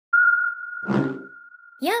Yum,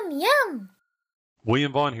 yum!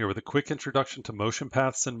 William Vaughn here with a quick introduction to motion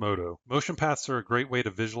paths in MODO. Motion paths are a great way to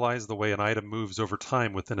visualize the way an item moves over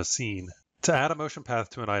time within a scene. To add a motion path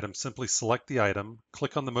to an item, simply select the item,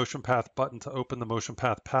 click on the motion path button to open the motion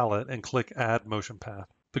path palette, and click Add Motion Path.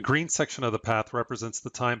 The green section of the path represents the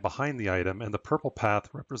time behind the item, and the purple path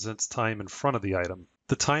represents time in front of the item.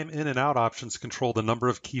 The time in and out options control the number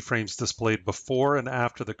of keyframes displayed before and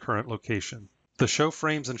after the current location. The Show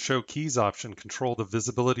Frames and Show Keys option control the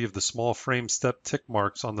visibility of the small frame step tick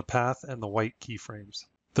marks on the path and the white keyframes.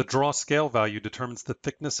 The Draw Scale value determines the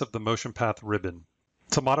thickness of the motion path ribbon.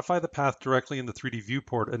 To modify the path directly in the 3D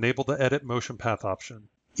viewport, enable the Edit Motion Path option.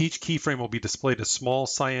 Each keyframe will be displayed as small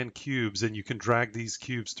cyan cubes, and you can drag these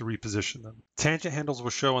cubes to reposition them. Tangent handles will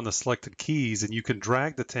show on the selected keys, and you can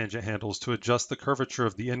drag the tangent handles to adjust the curvature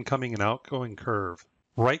of the incoming and outgoing curve.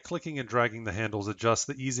 Right-clicking and dragging the handles adjusts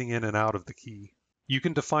the easing in and out of the key. You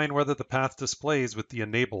can define whether the path displays with the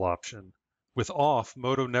Enable option. With Off,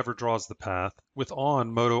 MODO never draws the path. With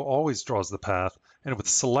On, MODO always draws the path. And with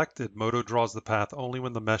Selected, MODO draws the path only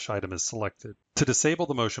when the mesh item is selected. To disable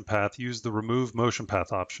the motion path, use the Remove Motion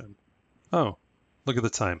Path option. Oh, look at the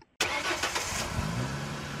time.